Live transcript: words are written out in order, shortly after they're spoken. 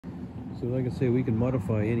So like I say, we can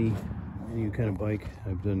modify any kind of bike.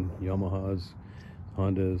 I've done Yamahas,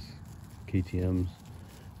 Hondas, KTMs,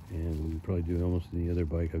 and we can probably do almost any other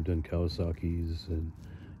bike. I've done Kawasaki's and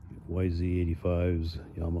YZ85s,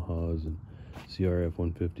 Yamahas, and CRF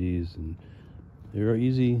 150s, and they're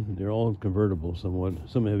easy. They're all convertible somewhat.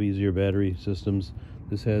 Some have easier battery systems.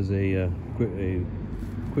 This has a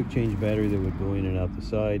quick change battery that would go in and out the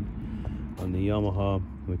side. On the Yamaha,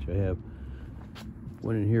 which I have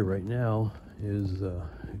one in here right now, is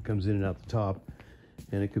it comes in and out the top,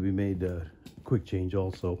 and it could be made quick change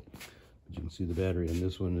also. But you can see the battery on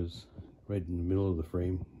this one is right in the middle of the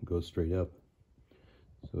frame, goes straight up.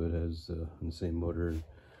 So it has the same motor and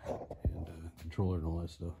controller and all that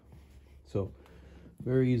stuff. So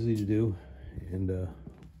very easy to do, and a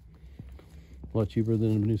lot cheaper than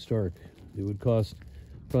a new Stark. It would cost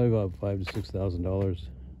probably about $5,000 to $6,000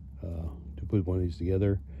 to put one of these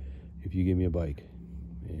together if you give me a bike,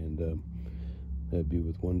 and that'd be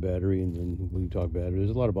with one battery. And then when you talk battery, there's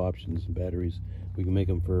a lot of options in batteries. We can make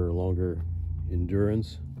them for longer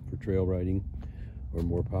endurance for trail riding, or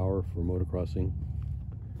more power for motocrossing,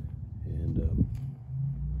 and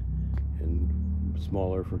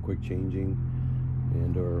smaller for quick changing,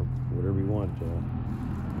 and or whatever you want.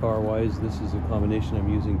 Power wise, this is a combination I'm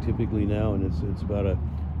using typically now, and it's about a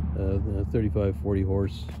 35-40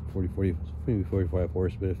 horse, 40 maybe 45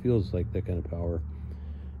 horse, but it feels like that kind of power.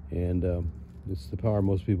 And it's the power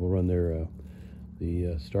most people run their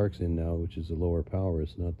the Starks in now, which is a lower power.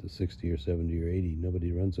 It's not the 60 or 70 or 80.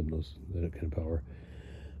 Nobody runs them that kind of power.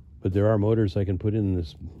 But there are motors I can put in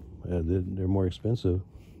this. They're more expensive,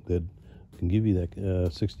 that can give you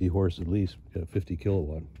that 60 horse at least, 50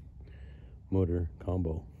 kilowatt motor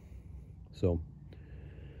combo. So,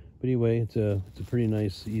 but anyway, it's a pretty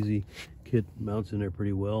nice, easy kit. Mounts in there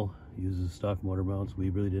pretty well. Uses stock motor mounts. We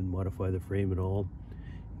really didn't modify the frame at all.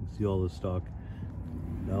 You can see all the stock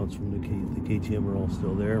mounts from the KTM are all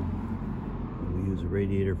still there. And we use a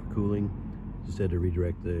radiator for cooling. Just had to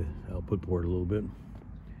redirect the output port a little bit.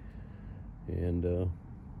 And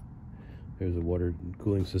there's a water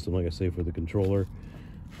cooling system, like I say, for the controller,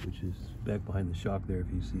 which is back behind the shock there.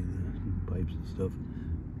 If you see the pipes and stuff,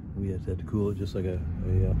 we have to cool it just like a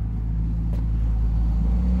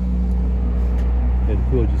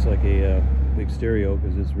big stereo,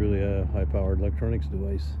 because it's really a high-powered electronics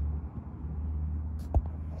device.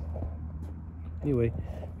 Anyway,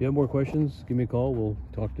 if you have more questions, give me a call. We'll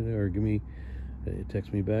talk to you, or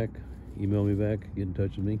text me back, email me back, get in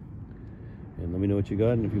touch with me, and let me know what you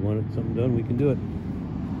got. And if you want something done, we can do it.